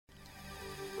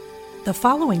The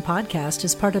following podcast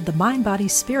is part of the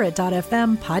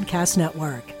MindBodySpirit.fm podcast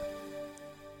network.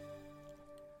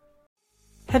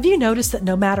 Have you noticed that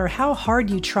no matter how hard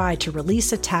you try to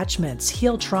release attachments,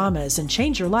 heal traumas, and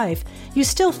change your life, you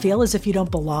still feel as if you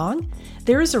don't belong?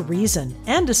 There is a reason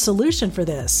and a solution for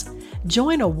this.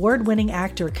 Join award-winning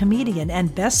actor, comedian,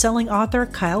 and best-selling author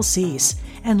Kyle Cease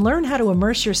and learn how to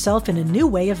immerse yourself in a new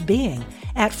way of being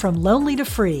at From Lonely to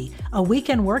Free, a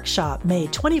weekend workshop May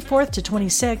 24th to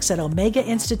 26th at Omega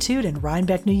Institute in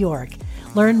Rhinebeck, New York.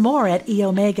 Learn more at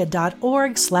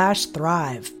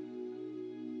eomega.org/thrive.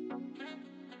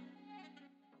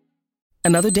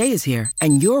 Another day is here,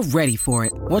 and you're ready for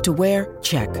it. What to wear?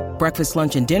 Check. Breakfast,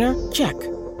 lunch, and dinner? Check.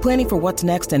 Planning for what's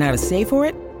next and how to save for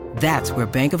it? That's where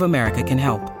Bank of America can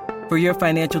help. For your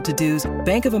financial to-dos,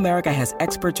 Bank of America has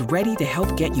experts ready to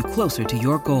help get you closer to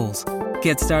your goals.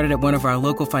 Get started at one of our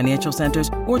local financial centers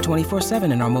or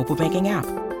 24/7 in our mobile banking app.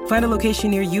 Find a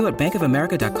location near you at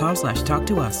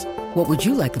bankofamerica.com/talktous. What would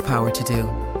you like the power to do?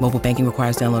 Mobile banking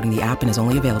requires downloading the app and is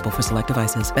only available for select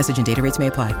devices. Message and data rates may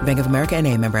apply. Bank of America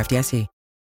N.A., member FDIC.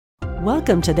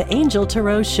 Welcome to the Angel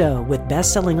Tarot Show with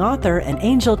best-selling author and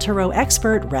Angel Tarot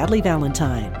expert Radleigh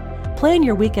Valentine. Plan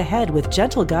your week ahead with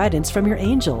gentle guidance from your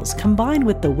angels, combined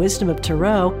with the wisdom of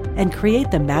Tarot, and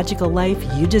create the magical life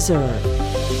you deserve.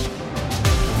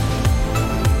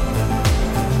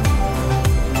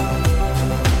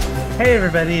 Hey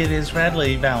everybody, it is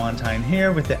Radleigh Valentine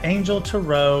here with the Angel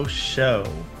Tarot Show.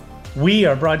 We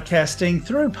are broadcasting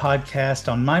through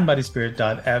podcast on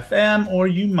MindBodySpirit.fm, or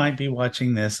you might be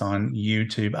watching this on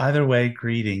YouTube. Either way,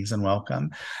 greetings and welcome.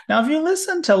 Now, if you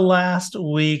listened to last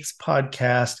week's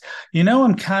podcast, you know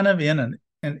I'm kind of in an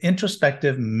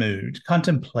introspective mood,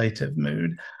 contemplative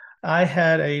mood. I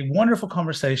had a wonderful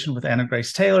conversation with Anna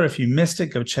Grace Taylor. If you missed it,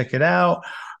 go check it out,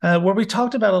 where we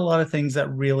talked about a lot of things that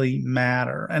really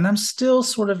matter. And I'm still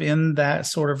sort of in that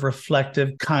sort of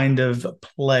reflective kind of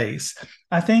place.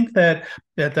 I think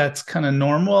that's kind of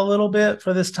normal a little bit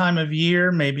for this time of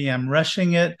year. Maybe I'm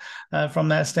rushing it from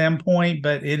that standpoint,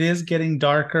 but it is getting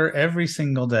darker every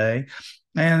single day.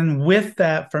 And with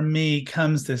that, for me,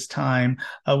 comes this time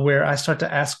where I start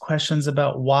to ask questions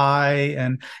about why,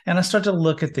 and I start to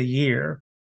look at the year.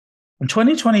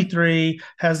 2023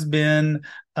 has been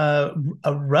a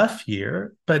rough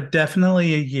year, but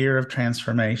definitely a year of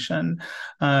transformation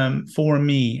for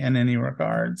me in any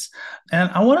regards. And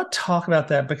I want to talk about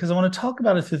that because I want to talk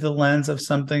about it through the lens of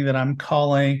something that I'm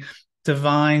calling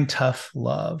divine tough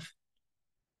love.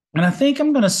 And I think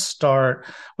I'm going to start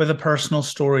with a personal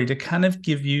story to kind of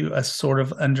give you a sort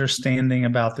of understanding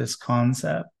about this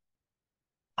concept.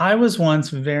 I was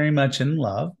once very much in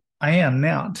love. I am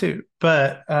now too,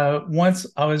 but once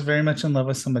I was very much in love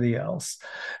with somebody else.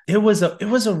 It was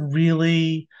a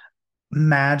really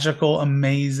magical,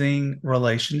 amazing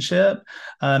relationship.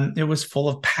 It was full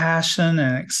of passion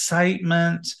and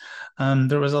excitement.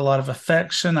 There was a lot of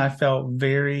affection. I felt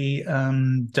very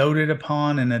doted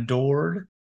upon and adored.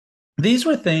 These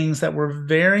were things that were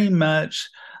very much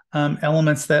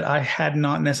elements that I had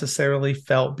not necessarily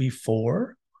felt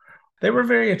before. They were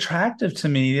very attractive to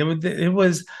me.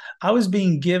 I was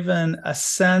being given a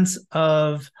sense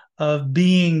of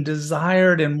being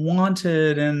desired and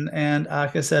wanted and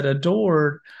like I said,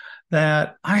 adored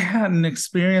that I hadn't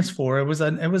experienced before. It was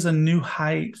a new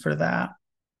height for that.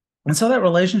 And so that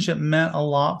relationship meant a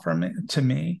lot to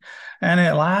me, and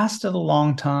it lasted a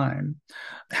long time.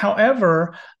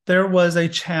 However, there was a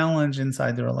challenge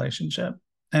inside the relationship.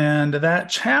 And that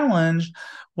challenge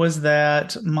was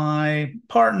that my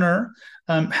partner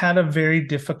had a very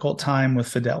difficult time with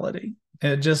fidelity.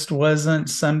 It just wasn't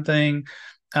something,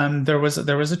 there was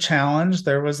a challenge.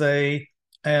 There was a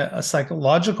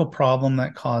psychological problem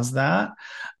that caused that.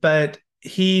 But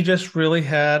he just really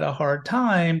had a hard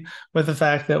time with the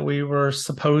fact that we were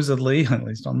supposedly, at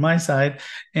least on my side,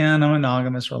 in a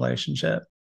monogamous relationship.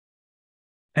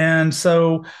 And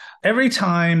so every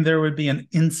time there would be an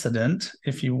incident,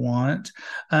 if you want,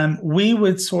 we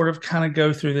would sort of kind of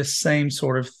go through this same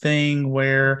sort of thing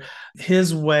where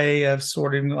his way of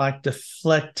sort of like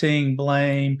deflecting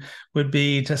blame would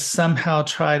be to somehow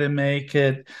try to make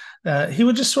it, he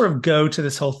would just sort of go to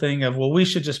this whole thing of, well, we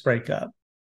should just break up.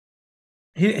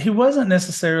 He wasn't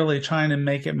necessarily trying to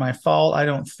make it my fault, I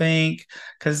don't think,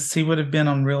 because he would have been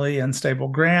on really unstable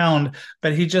ground,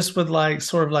 but he just would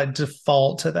sort of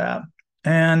default to that.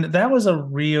 And that was a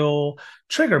real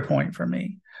trigger point for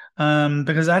me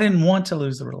because I didn't want to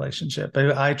lose the relationship,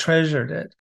 but I treasured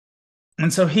it.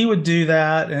 And so he would do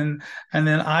that, and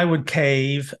then I would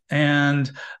cave,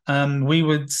 and we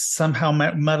would somehow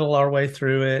muddle our way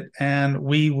through it, and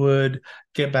we would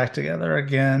get back together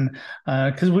again,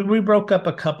 because we broke up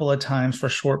a couple of times for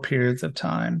short periods of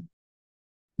time.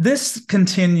 This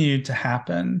continued to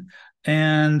happen,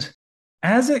 and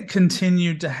as it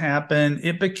continued to happen,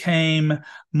 it became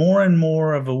more and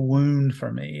more of a wound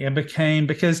for me. It became,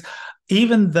 because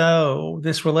even though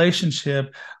this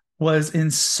relationship was in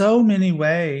so many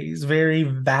ways very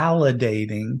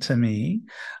validating to me,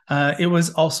 it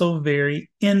was also very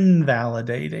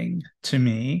invalidating to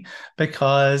me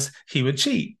because he would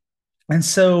cheat. And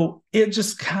so it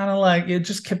just kind of like, it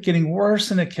just kept getting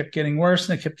worse, and it kept getting worse,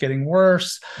 and it kept getting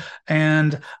worse.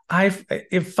 And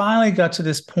it finally got to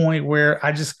this point where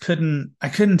I couldn't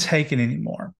take it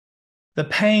anymore. The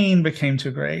pain became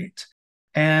too great.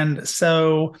 And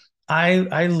so I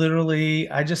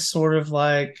just sort of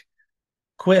like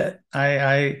quit.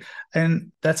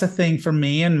 And that's a thing for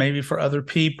me, and maybe for other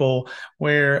people,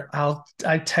 where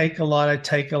I take a lot,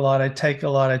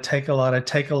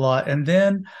 and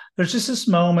then there's just this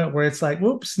moment where it's like,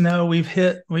 whoops, no, we've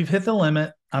hit the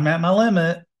limit. I'm at my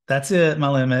limit. That's it, my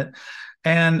limit.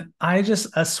 And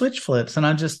a switch flips, and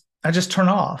I just turn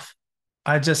off.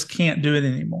 I just can't do it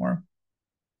anymore.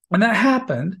 And that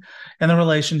happened in the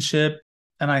relationship,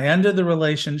 and I ended the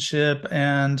relationship,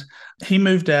 and he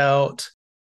moved out.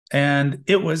 And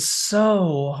it was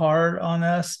so hard on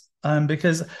us,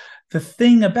 because the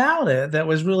thing about it that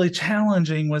was really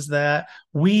challenging was that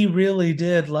we really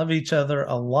did love each other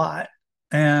a lot,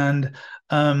 and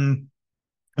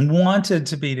wanted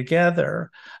to be together.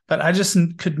 But I just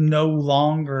could no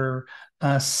longer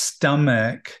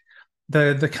stomach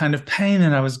the kind of pain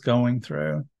that I was going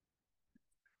through.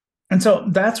 And so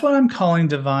that's what I'm calling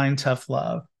divine tough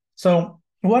love. So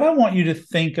what I want you to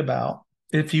think about,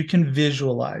 if you can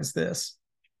visualize this,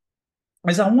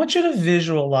 is I want you to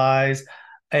visualize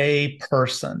a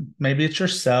person. Maybe it's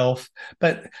yourself,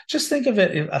 but just think of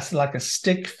it as like a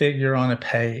stick figure on a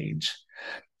page.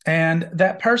 And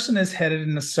that person is headed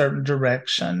in a certain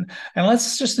direction. And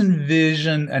let's just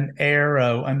envision an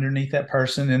arrow underneath that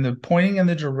person pointing in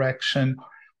the direction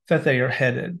that they are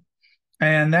headed.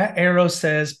 And that arrow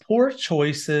says poor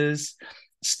choices,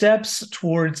 steps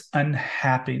towards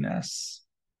unhappiness.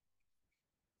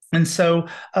 And so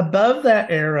above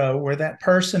that arrow, where that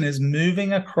person is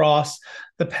moving across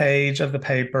the page of the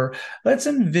paper, let's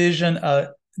envision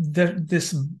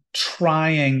this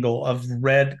triangle of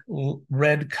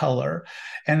red color.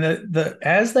 And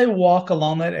as they walk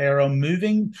along that arrow,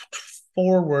 moving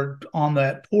forward on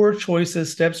that poor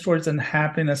choices, steps towards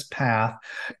unhappiness path,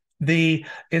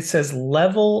 it says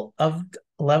level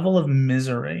of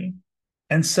misery.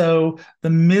 And so the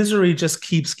misery just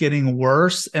keeps getting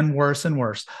worse and worse and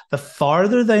worse. The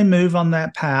farther they move on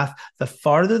that path, the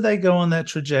farther they go on that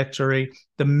trajectory,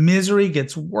 the misery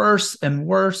gets worse and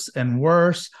worse and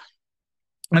worse,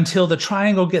 until the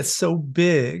triangle gets so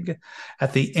big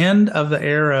at the end of the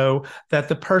arrow that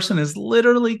the person is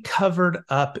literally covered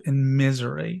up in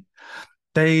misery.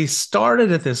 They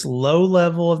started at this low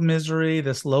level of misery,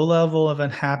 this low level of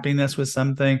unhappiness with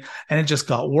something, and it just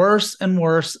got worse and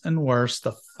worse and worse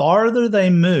the farther they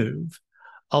move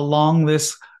along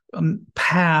this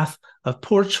path of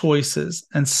poor choices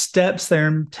and steps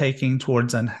they're taking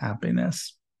towards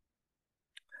unhappiness.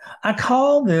 I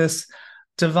call this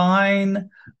divine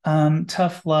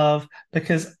tough love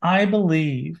because I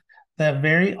believe that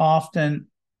very often,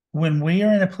 when we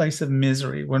are in a place of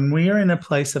misery, when we are in a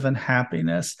place of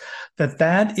unhappiness,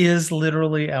 that is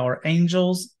literally our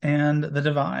angels and the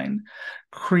divine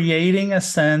creating a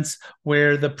sense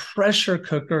where the pressure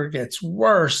cooker gets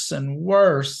worse and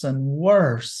worse and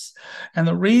worse. And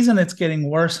the reason it's getting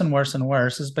worse and worse and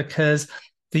worse is because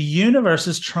the universe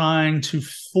is trying to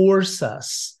force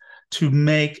us to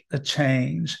make a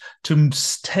change, to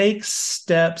take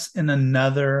steps in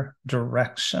another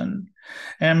direction.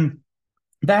 And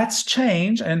that's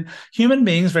change. And human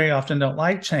beings very often don't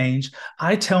like change.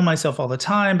 I tell myself all the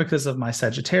time, because of my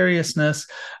Sagittariusness,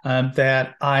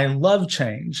 that I love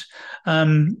change.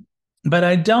 But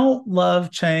I don't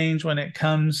love change when it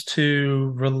comes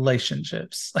to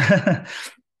relationships.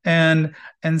 And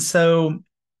so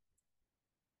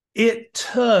it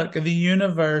took the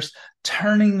universe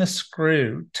turning the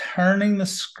screw,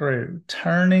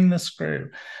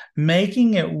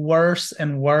 making it worse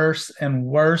and worse and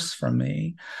worse for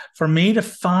me to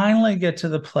finally get to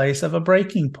the place of a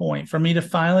breaking point, for me to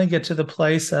finally get to the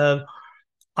place of,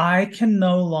 I can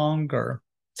no longer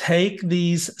take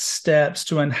these steps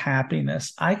to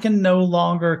unhappiness. I can no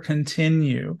longer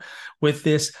continue with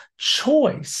this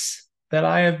choice that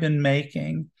I have been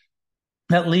making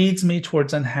that leads me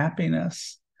towards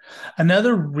unhappiness.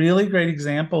 Another really great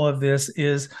example of this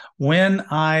is when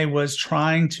I was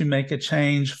trying to make a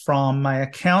change from my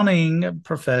accounting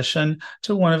profession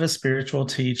to one of a spiritual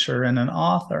teacher and an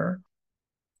author.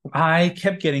 I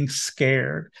kept getting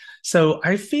scared. So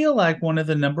I feel like one of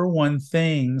the number one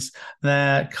things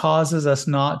that causes us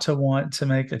not to want to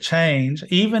make a change,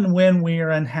 even when we are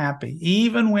unhappy,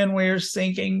 even when we're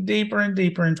sinking deeper and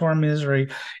deeper into our misery,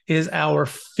 is our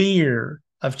fear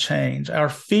of change, our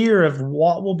fear of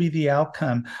what will be the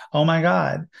outcome. Oh my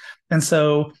God. And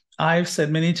so I've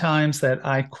said many times that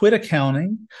I quit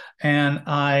accounting and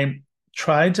I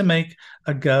tried to make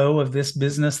a go of this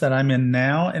business that I'm in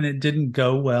now, and it didn't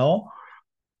go well.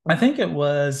 I think it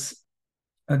was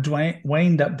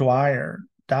Wayne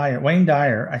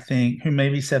Dyer, I think, who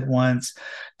maybe said once,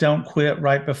 don't quit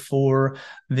right before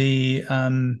the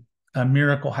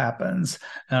miracle happens.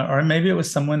 Or maybe it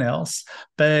was someone else.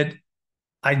 But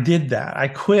I did that. I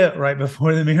quit right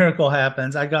before the miracle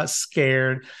happens. I got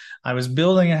scared. I was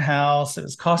building a house. It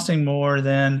was costing more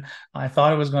than I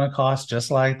thought it was going to cost, just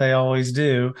like they always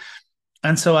do.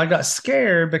 And so I got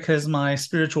scared because my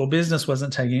spiritual business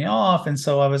wasn't taking off. And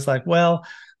so I was like, well,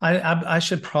 I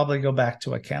should probably go back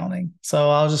to accounting. So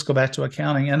I'll just go back to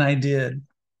accounting. And I did.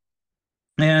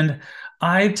 And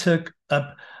I took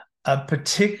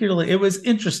it was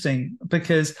interesting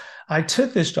because I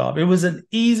took this job. It was an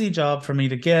easy job for me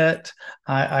to get.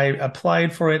 I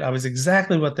applied for it. I was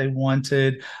exactly what they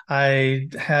wanted. I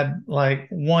had like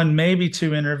one, maybe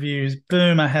two interviews.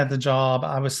 Boom, I had the job.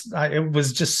 It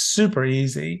was just super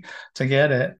easy to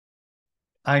get it.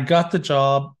 I got the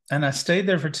job and I stayed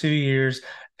there for 2 years,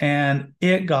 and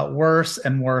it got worse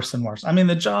and worse and worse. I mean,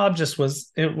 the job just I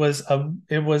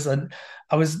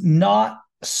was not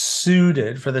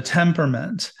suited for the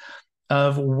temperament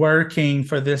of working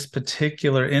for this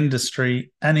particular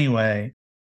industry anyway.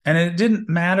 And it didn't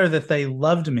matter that they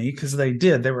loved me, because they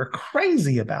did. They were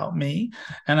crazy about me.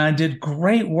 And I did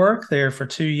great work there for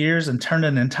 2 years and turned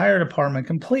an entire department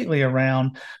completely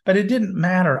around. But it didn't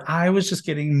matter. I was just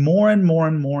getting more and more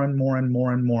and more and more and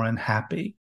more and more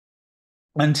unhappy,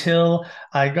 until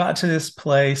I got to this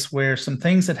place where some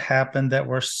things had happened that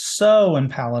were so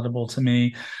unpalatable to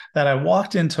me that I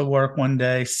walked into work one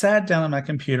day, sat down at my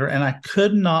computer, and I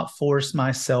could not force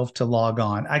myself to log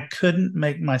on. I couldn't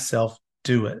make myself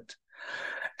do it.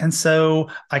 And so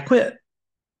I quit.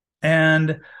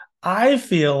 And I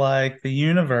feel like the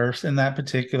universe in that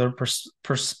particular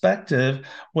perspective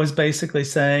was basically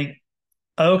saying,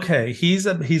 okay,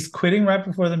 he's quitting right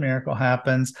before the miracle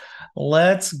happens.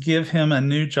 Let's give him a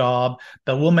new job,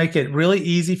 but we'll make it really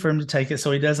easy for him to take it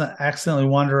so he doesn't accidentally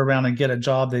wander around and get a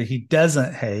job that he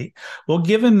doesn't hate. We'll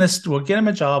get him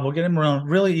a job. We'll get him a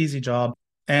really easy job,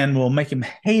 and we'll make him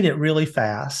hate it really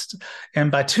fast.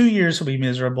 And by 2 years, he'll be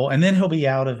miserable, and then he'll be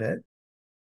out of it.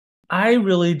 I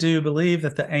really do believe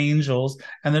that the angels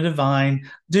and the divine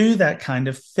do that kind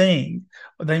of thing.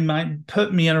 They might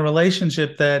put me in a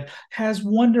relationship that has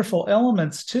wonderful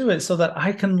elements to it so that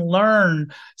I can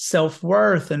learn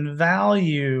self-worth and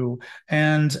value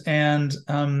and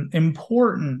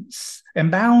importance and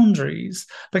boundaries,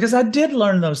 because I did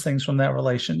learn those things from that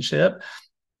relationship.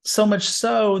 So much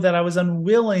so that I was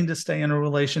unwilling to stay in a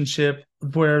relationship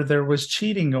where there was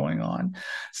cheating going on.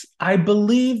 I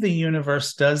believe the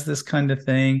universe does this kind of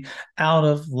thing out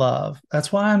of love.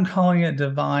 That's why I'm calling it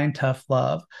divine tough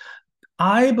love.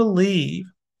 I believe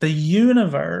the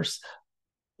universe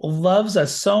loves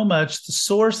us so much. The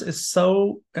source is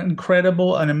so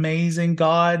incredible and amazing.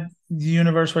 God, the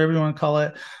universe, whatever you want to call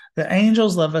it. The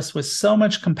angels love us with so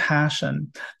much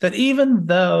compassion that even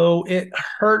though it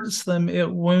hurts them,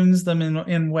 it wounds them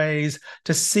in ways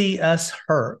to see us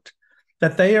hurt,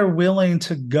 that they are willing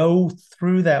to go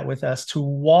through that with us, to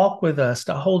walk with us,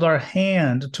 to hold our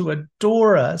hand, to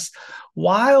adore us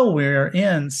while we're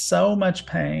in so much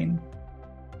pain,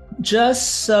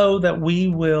 just so that we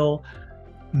will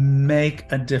make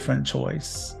a different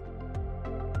choice.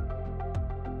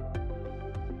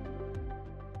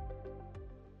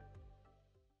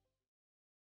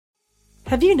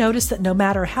 Have you noticed that no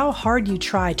matter how hard you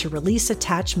try to release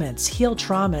attachments, heal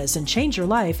traumas, and change your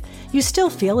life, you still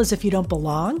feel as if you don't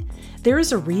belong? There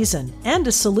is a reason and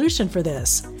a solution for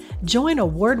this. Join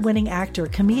award-winning actor,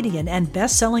 comedian, and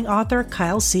best-selling author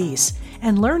Kyle Cease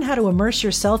and learn how to immerse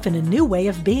yourself in a new way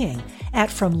of being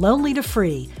at From Lonely to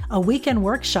Free, a weekend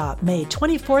workshop May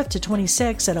 24th to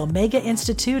 26th at Omega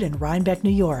Institute in Rhinebeck, New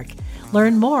York.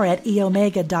 Learn more at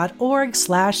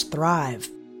eomega.org/thrive.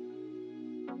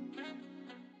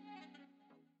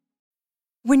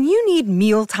 When you need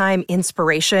mealtime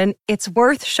inspiration, it's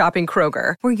worth shopping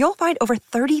Kroger, where you'll find over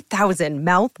 30,000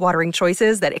 mouth-watering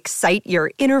choices that excite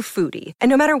your inner foodie. And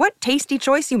no matter what tasty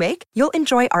choice you make, you'll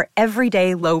enjoy our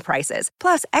everyday low prices,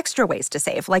 plus extra ways to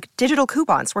save, like digital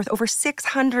coupons worth over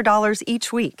 $600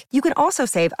 each week. You can also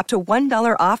save up to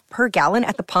 $1 off per gallon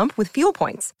at the pump with fuel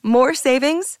points. More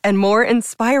savings and more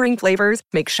inspiring flavors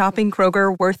make shopping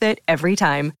Kroger worth it every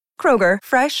time. Kroger,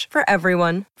 fresh for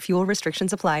everyone. Fuel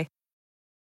restrictions apply.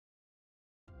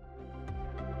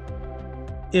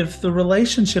 If the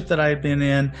relationship that I had been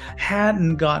in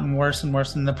hadn't gotten worse and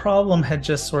worse and the problem had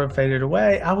just sort of faded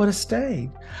away, I would have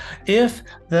stayed. If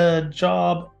the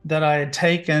job that I had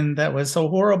taken that was so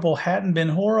horrible hadn't been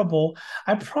horrible,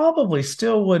 I probably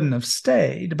still wouldn't have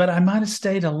stayed, but I might have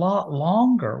stayed a lot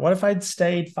longer. What if I'd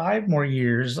stayed 5 more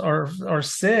years or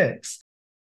 6?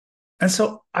 And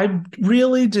so I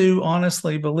really do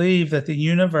honestly believe that the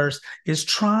universe is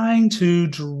trying to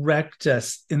direct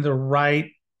us in the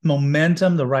right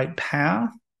momentum, the right path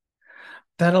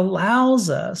that allows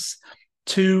us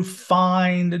to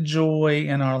find joy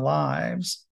in our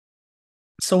lives.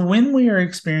 So when we are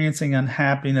experiencing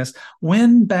unhappiness,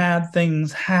 when bad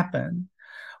things happen,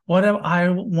 what I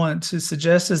want to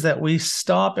suggest is that we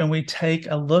stop and we take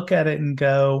a look at it and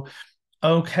go,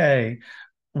 okay,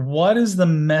 what is the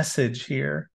message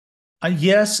here?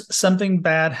 Yes, something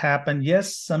bad happened.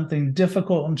 Yes, something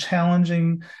difficult and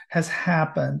challenging has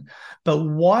happened. But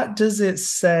what does it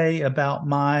say about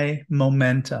my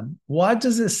momentum? What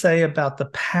does it say about the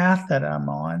path that I'm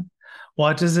on?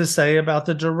 What does it say about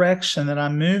the direction that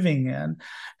I'm moving in?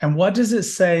 And what does it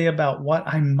say about what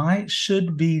I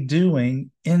should be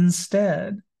doing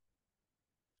instead?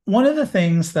 One of the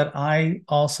things that I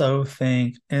also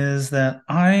think is that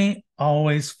I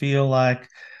always feel like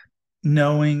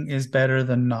knowing is better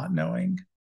than not knowing.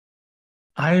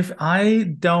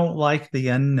 I don't like the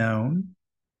unknown.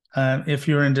 If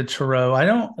you're into tarot, I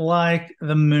don't like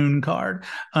the moon card.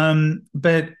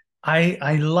 But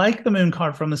I like the moon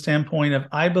card from the standpoint of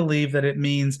I believe that it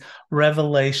means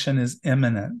revelation is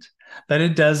imminent. But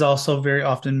it does also very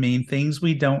often mean things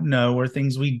we don't know or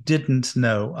things we didn't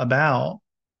know about.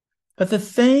 But the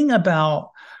thing about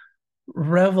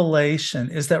revelation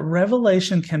is that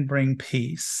revelation can bring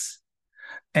peace.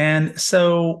 And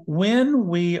so when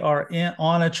we are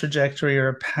on a trajectory or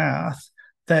a path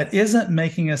that isn't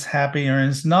making us happy or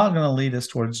is not going to lead us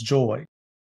towards joy,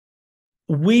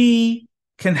 we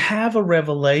can have a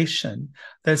revelation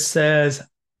that says,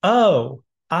 oh,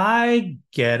 I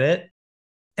get it.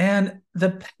 And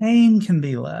the pain can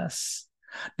be less.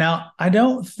 Now, I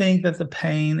don't think that the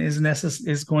pain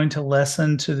is going to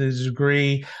lessen to the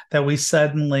degree that we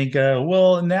suddenly go,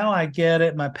 well, now I get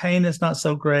it. My pain is not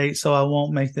so great, so I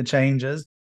won't make the changes.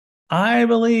 I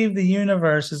believe the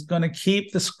universe is going to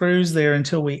keep the screws there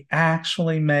until we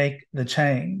actually make the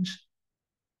change.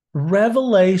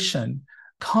 Revelation,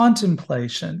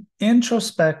 contemplation,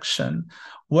 introspection,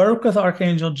 work with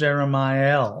Archangel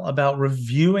Jeremiah about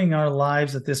reviewing our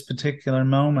lives at this particular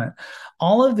moment.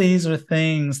 All of these are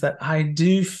things that I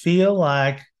do feel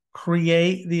like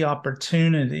create the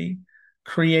opportunity,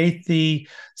 create the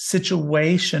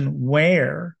situation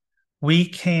where we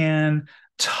can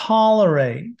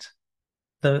tolerate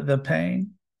the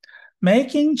pain.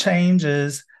 Making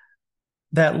changes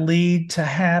that lead to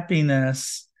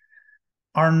happiness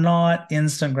are not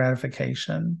instant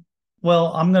gratification.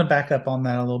 Well, I'm going to back up on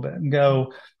that a little bit and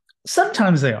go,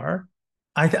 sometimes they are.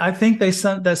 I think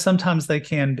that sometimes they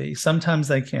can be. Sometimes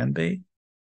they can be.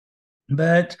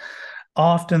 But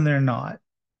often they're not.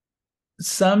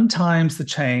 Sometimes the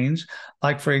change,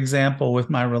 like for example, with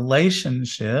my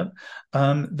relationship,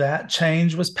 that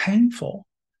change was painful.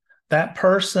 That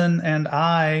person and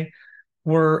I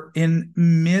were in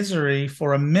misery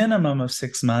for a minimum of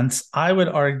 6 months. I would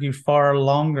argue far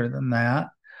longer than that.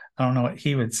 I don't know what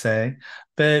he would say,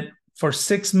 but for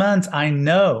 6 months, I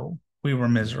know we were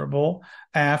miserable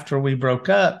after we broke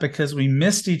up because we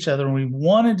missed each other and we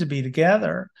wanted to be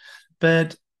together.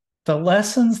 But the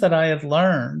lessons that I had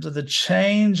learned, the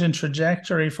change in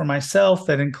trajectory for myself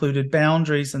that included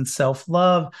boundaries and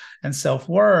self-love and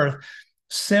self-worth,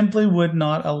 simply would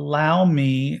not allow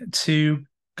me to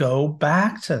go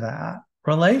back to that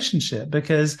relationship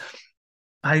because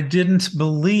I didn't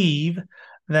believe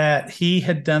that he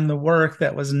had done the work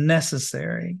that was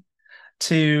necessary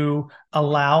to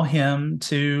allow him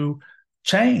to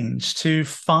change, to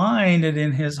find it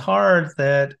in his heart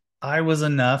that I was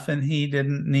enough and he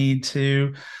didn't need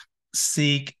to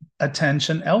seek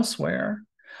attention elsewhere.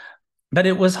 But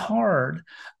it was hard.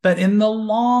 But in the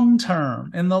long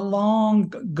term, in the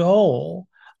long goal,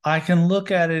 I can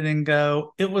look at it and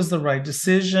go, it was the right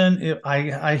decision.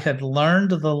 I had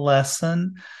learned the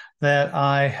lesson that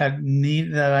I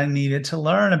needed to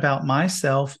learn about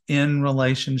myself in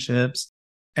relationships.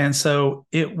 And so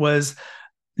it was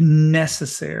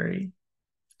necessary.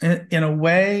 In a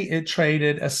way, it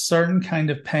traded a certain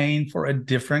kind of pain for a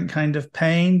different kind of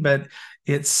pain, but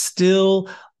it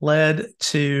still led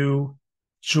to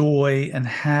joy and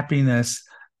happiness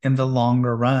in the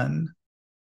longer run.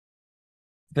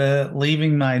 The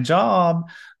leaving my job,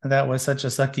 that was such a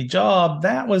sucky job,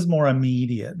 that was more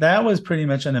immediate. That was pretty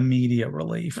much an immediate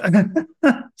relief.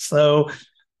 So,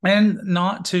 and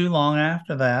not too long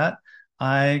after that,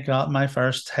 I got my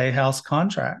first Hay House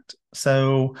contract.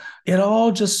 So it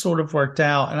all just sort of worked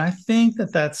out. And I think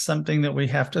that that's something that we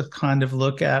have to kind of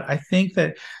look at. I think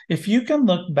that if you can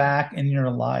look back in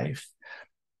your life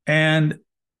and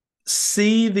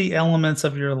see the elements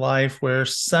of your life where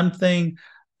something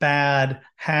bad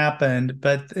happened,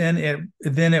 but then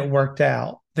it worked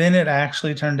out. Then it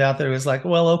actually turned out that it was like,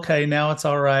 well, okay, now it's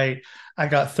all right. I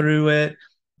got through it.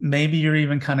 Maybe you're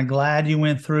even kind of glad you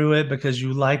went through it because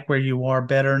you like where you are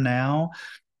better now.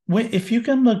 If you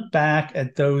can look back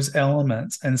at those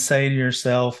elements and say to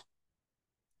yourself,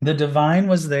 the divine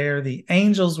was there, the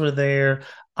angels were there,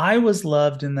 I was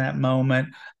loved in that moment,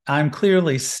 I'm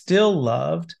clearly still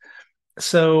loved.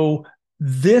 So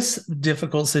this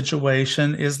difficult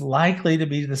situation is likely to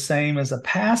be the same as a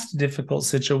past difficult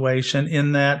situation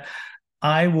in that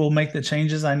I will make the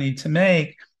changes I need to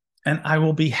make, and I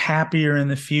will be happier in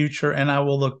the future. And I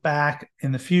will look back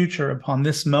in the future upon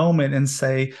this moment and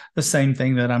say the same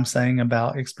thing that I'm saying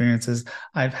about experiences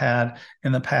I've had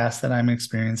in the past that I'm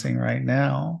experiencing right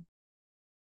now.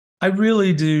 I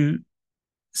really do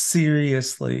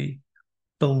seriously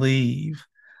believe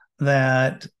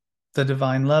that the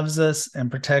divine loves us and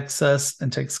protects us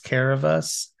and takes care of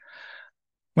us.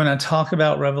 When I talk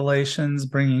about revelations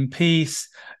bringing peace,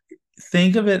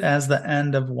 think of it as the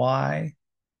end of why.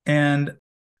 And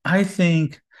I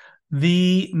think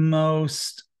the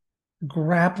most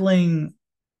grappling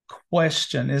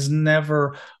question is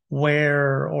never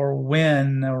where or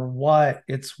when or what,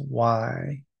 it's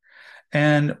why.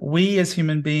 And we as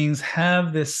human beings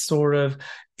have this sort of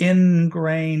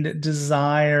ingrained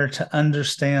desire to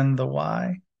understand the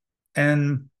why.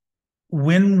 And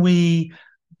when we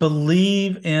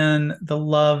believe in the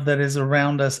love that is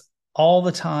around us all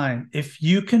the time, if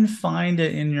you can find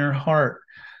it in your heart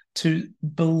to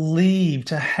believe,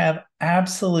 to have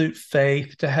absolute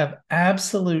faith, to have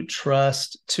absolute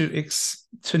trust,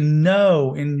 to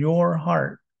know in your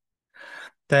heart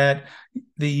that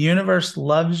the universe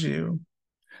loves you,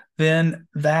 then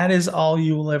that is all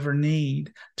you will ever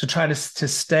need to try to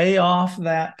stay off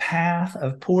that path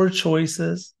of poor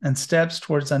choices and steps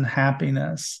towards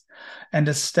unhappiness, and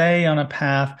to stay on a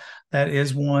path that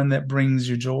is one that brings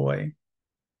you joy.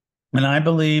 And I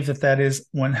believe that that is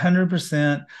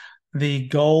 100% the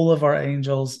goal of our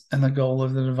angels and the goal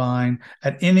of the divine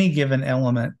at any given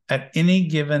element, at any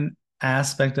given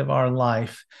aspect of our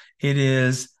life. It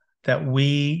is that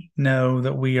we know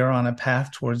that we are on a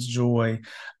path towards joy,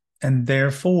 and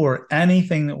therefore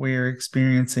anything that we are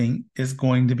experiencing is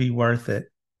going to be worth it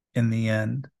in the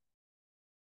end.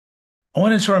 I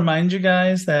wanted to remind you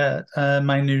guys that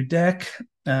my new deck,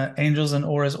 Angels and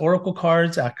Auras Oracle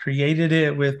Cards, I created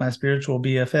it with my spiritual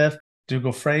BFF,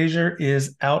 Dougal Fraser,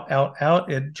 is out.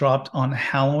 It dropped on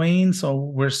Halloween, so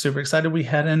we're super excited. We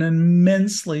had an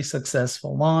immensely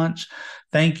successful launch.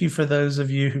 Thank you for those of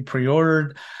you who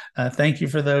pre-ordered. Thank you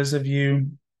for those of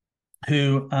you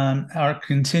who are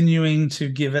continuing to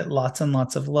give it lots and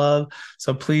lots of love.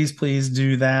 So please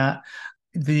do that.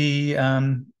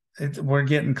 We're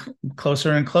getting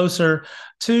closer and closer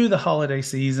to the holiday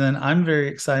season. I'm very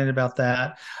excited about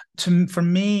that. For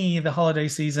me, the holiday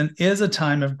season is a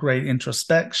time of great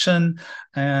introspection,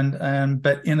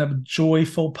 but in a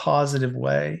joyful, positive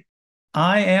way.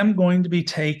 I am going to be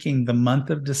taking the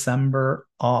month of December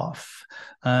off.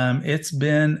 It's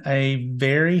been a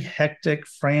very hectic,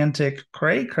 frantic,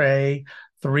 cray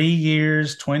 3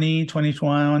 years, 20,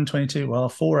 21, 22, well,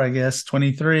 4, I guess,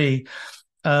 23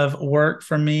 of work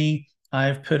for me.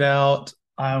 I've put out,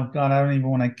 oh God, I don't even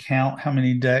want to count how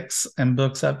many decks and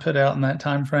books I've put out in that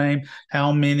time frame,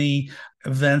 how many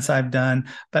events I've done,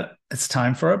 but it's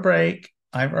time for a break.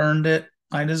 I've earned it.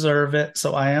 I deserve it.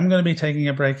 So I am going to be taking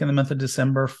a break in the month of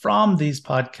December from these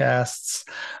podcasts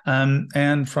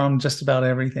and from just about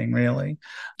everything, really.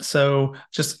 So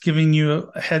just giving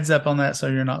you a heads up on that so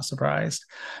you're not surprised.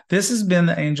 This has been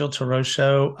the Angel Tarot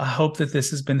Show. I hope that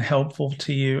this has been helpful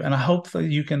to you. And I hope that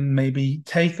you can maybe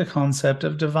take the concept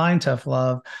of divine tough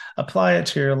love, apply it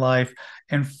to your life,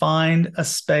 and find a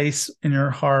space in your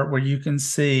heart where you can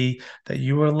see that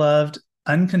you are loved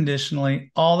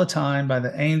unconditionally all the time by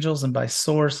the angels and by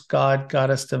Source, God,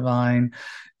 Goddess, Divine,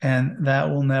 and that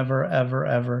will never, ever,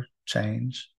 ever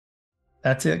change.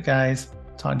 That's it, guys.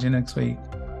 Talk to you next week.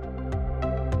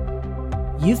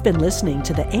 You've been listening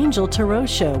to the Angel Tarot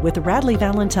Show with Radleigh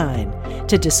Valentine.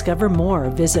 To discover more,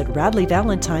 visit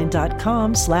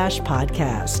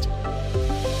radleighvalentine.com/podcast.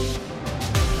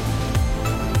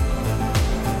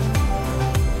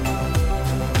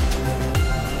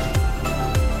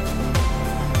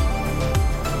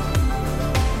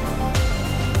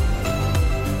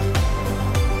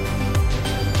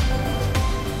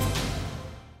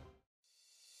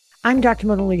 I'm Dr.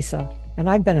 Mona Lisa, and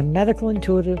I've been a medical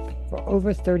intuitive for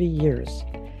over 30 years.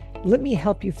 Let me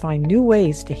help you find new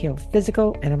ways to heal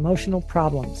physical and emotional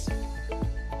problems.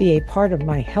 Be a part of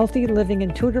my Healthy Living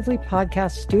Intuitively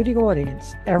podcast studio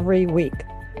audience every week.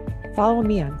 Follow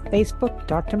me on Facebook,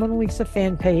 Dr. Mona Lisa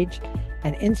fan page,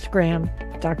 and Instagram,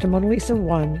 Dr. Mona Lisa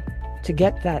 1, to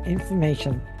get that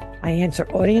information. I answer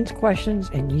audience questions,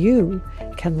 and you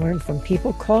can learn from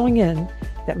people calling in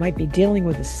that might be dealing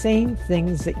with the same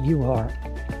things that you are.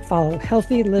 Follow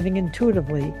Healthy Living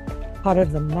Intuitively, part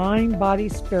of the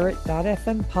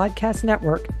MindBodySpirit.fm podcast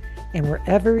network, and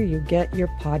wherever you get your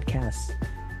podcasts.